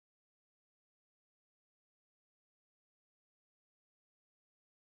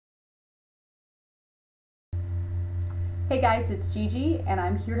Hey guys, it's Gigi and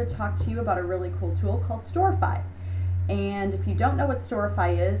I'm here to talk to you about a really cool tool called Storify. And if you don't know what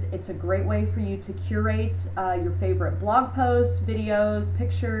Storify is, it's a great way for you to curate your favorite blog posts, videos,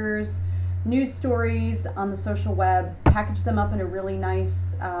 pictures, news stories on the social web, package them up in a really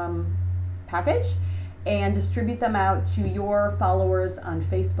nice package, and distribute them out to your followers on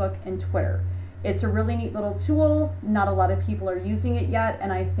Facebook and Twitter. It's a really neat little tool. Not a lot of people are using it yet,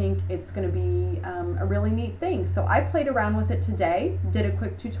 and I think it's going to be a really neat thing. So I played around with it today, did a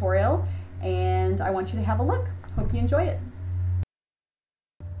quick tutorial, and I want you to have a look. Hope you enjoy it.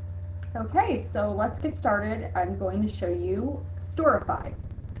 Okay, so let's get started. I'm going to show you Storify.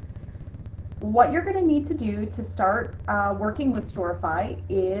 What you're going to need to do to start working with Storify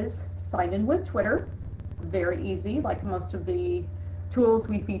is sign in with Twitter. Very easy, like most of the tools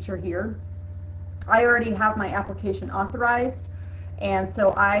we feature here. I already have my application authorized, and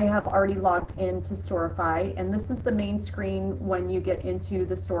so I have already logged into Storify, and this is the main screen when you get into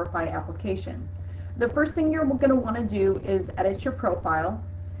the Storify application. The first thing you're going to want to do is edit your profile,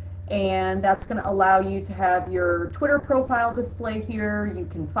 and that's going to allow you to have your Twitter profile display here. You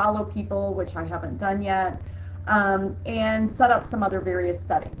can follow people, which I haven't done yet, and set up some other various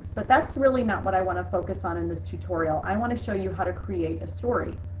settings. But that's really not what I want to focus on in this tutorial. I want to show you how to create a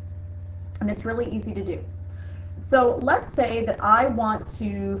story. And it's really easy to do. So let's say that I want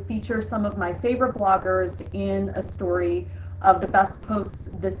to feature some of my favorite bloggers in a story of the best posts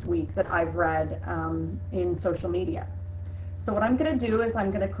this week that I've read in social media. So what I'm going to do is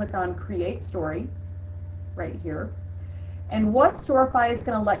I'm going to click on Create Story right here. And what Storify is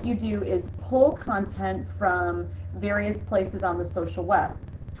going to let you do is pull content from various places on the social web.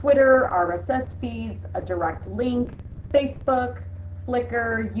 Twitter, RSS feeds, a direct link, Facebook,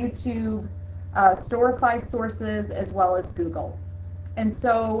 Flickr, YouTube, Storify sources, as well as Google. And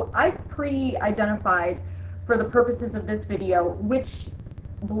so I've pre-identified, for the purposes of this video, which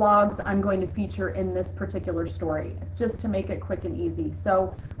blogs I'm going to feature in this particular story, just to make it quick and easy.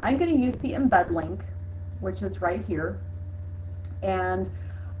 So I'm going to use the embed link, which is right here. And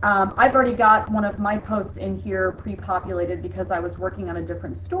I've already got one of my posts in here pre-populated because I was working on a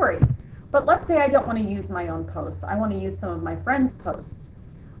different story. But let's say I don't want to use my own posts. I want to use some of my friends' posts.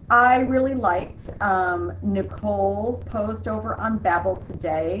 I really liked Nicole's post over on Babbel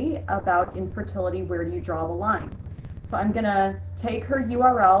today about infertility, where do you draw the line? So I'm going to take her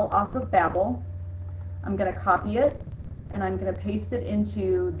URL off of Babbel. I'm going to copy it, and I'm going to paste it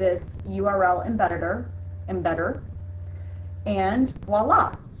into this URL embedder, and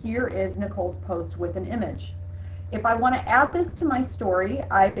voila, here is Nicole's post with an image. If I want to add this to my story,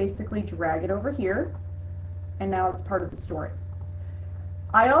 I basically drag it over here, and now it's part of the story.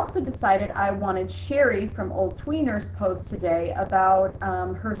 I also decided I wanted Sherry from Old Tweener's post today about one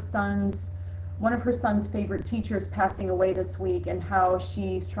of her son's favorite teachers passing away this week, and how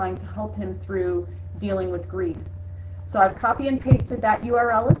she's trying to help him through dealing with grief. So I've copy and pasted that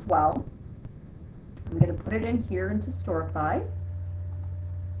URL as well. I'm going to put it in here into Storify.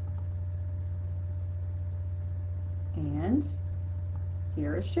 And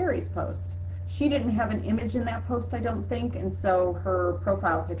here is Sherry's post. She didn't have an image in that post, I don't think, and so her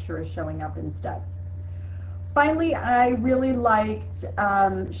profile picture is showing up instead. Finally, I really liked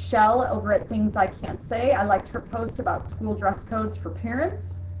Shell over at Things I Can't Say. I liked her post about school dress codes for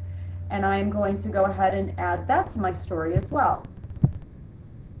parents, and I'm going to go ahead and add that to my story as well.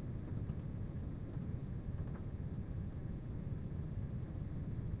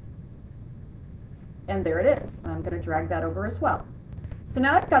 And there it is. I'm going to drag that over as well. So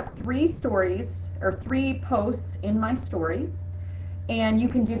now I've got three posts in my story, and you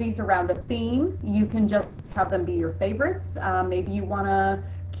can do these around a theme. You can just have them be your favorites. Maybe you want to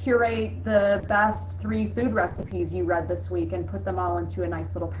curate the best 3 food recipes you read this week and put them all into a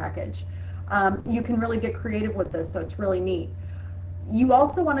nice little package. You can really get creative with this, so it's really neat. You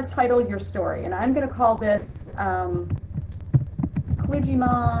also want to title your story, and I'm going to call this Kludgy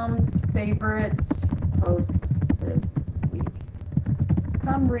Mom's Favorite Posts This Week.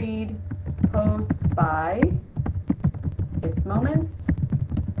 Come read posts by It's Moments,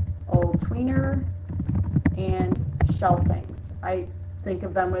 Old Tweener, and Shell Things. I think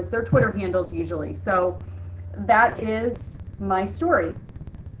of them as their Twitter handles usually. So that is my story.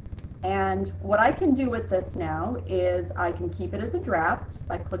 And what I can do with this now is I can keep it as a draft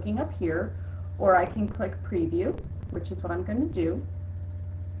by clicking up here, or I can click preview, which is what I'm going to do.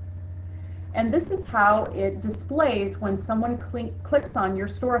 And this is how it displays when someone clicks on your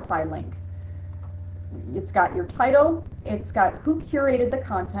Storify link. It's got your title, it's got who curated the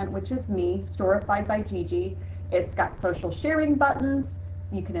content, which is me, Storified by Gigi. It's got social sharing buttons,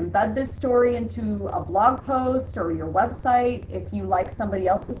 You can embed this story into a blog post or your website if you like somebody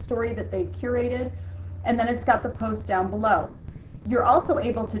else's story that they've curated. And then it's got the post down below. You're also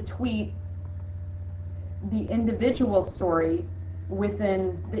able to tweet the individual story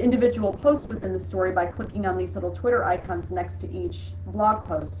within the individual post within the story by clicking on these little Twitter icons next to each blog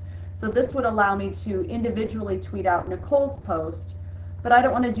post. So this would allow me to individually tweet out Nicole's post, but I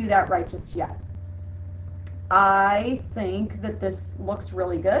don't want to do that right just yet. I think that this looks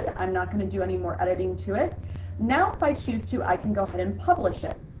really good. I'm not going to do any more editing to it. Now if I choose to, I can go ahead and publish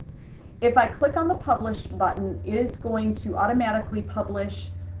it. If I click on the publish button, it is going to automatically publish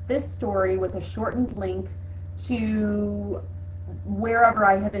this story with a shortened link to wherever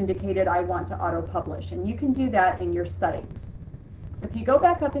I have indicated I want to auto-publish. And you can do that in your settings. So if you go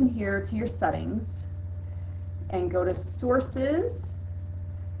back up in here to your settings and go to sources,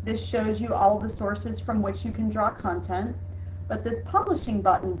 this shows you all the sources from which you can draw content. But this publishing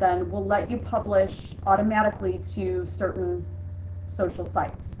button then will let you publish automatically to certain social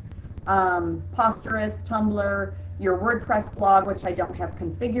sites. Posterous, Tumblr, your WordPress blog, which I don't have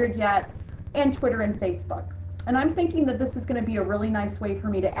configured yet, and Twitter and Facebook. And I'm thinking that this is going to be a really nice way for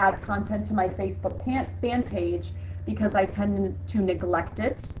me to add content to my Facebook fan page, because I tend to neglect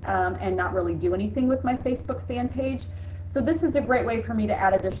it and not really do anything with my Facebook fan page. So this is a great way for me to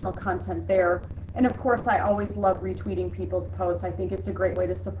add additional content there. And of course, I always love retweeting people's posts. I think it's a great way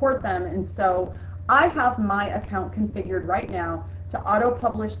to support them. And so I have my account configured right now to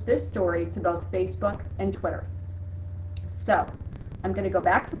auto-publish this story to both Facebook and Twitter. So I'm going to go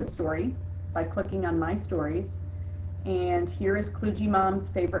back to the story by clicking on My Stories. And here is Kludgy Mom's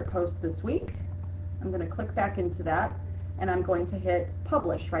favorite post this week. I'm going to click back into that, and I'm going to hit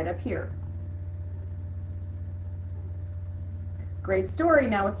Publish right up here. Great story.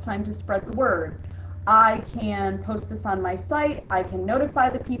 Now it's time to spread the word. I can post this on my site, I can notify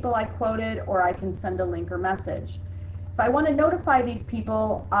the people I quoted, or I can send a link or message. If I want to notify these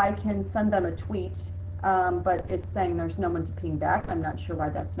people, I can send them a tweet, but it's saying there's no one to ping back. I'm not sure why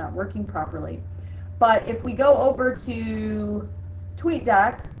that's not working properly. But if we go over to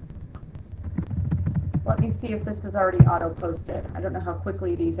TweetDeck, let me see if this is already auto-posted. I don't know how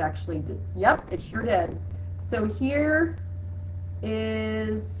quickly these actually did. Yep, it sure did. So here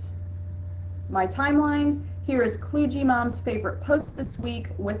is my timeline. Here is Kludgy Mom's favorite post this week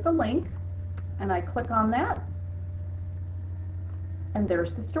with the link, and I click on that, and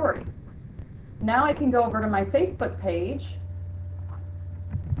there's the story. Now I can go over to my Facebook page.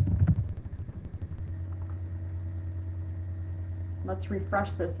 Let's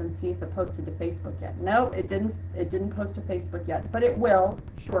refresh this and see if it posted to Facebook yet. No, it didn't post to Facebook yet, but it will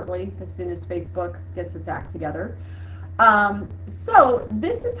shortly as soon as Facebook gets its act together. So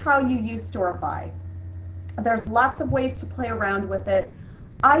this is how you use Storify. There's lots of ways to play around with it.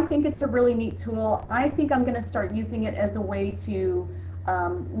 I think it's a really neat tool. I think I'm going to start using it as a way to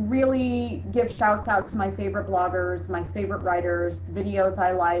really give shouts out to my favorite bloggers, my favorite writers, videos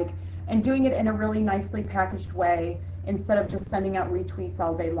I like, and doing it in a really nicely packaged way instead of just sending out retweets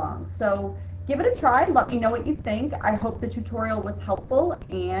all day long. So give it a try. Let me know what you think. I hope the tutorial was helpful,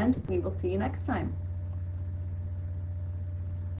 and we will see you next time.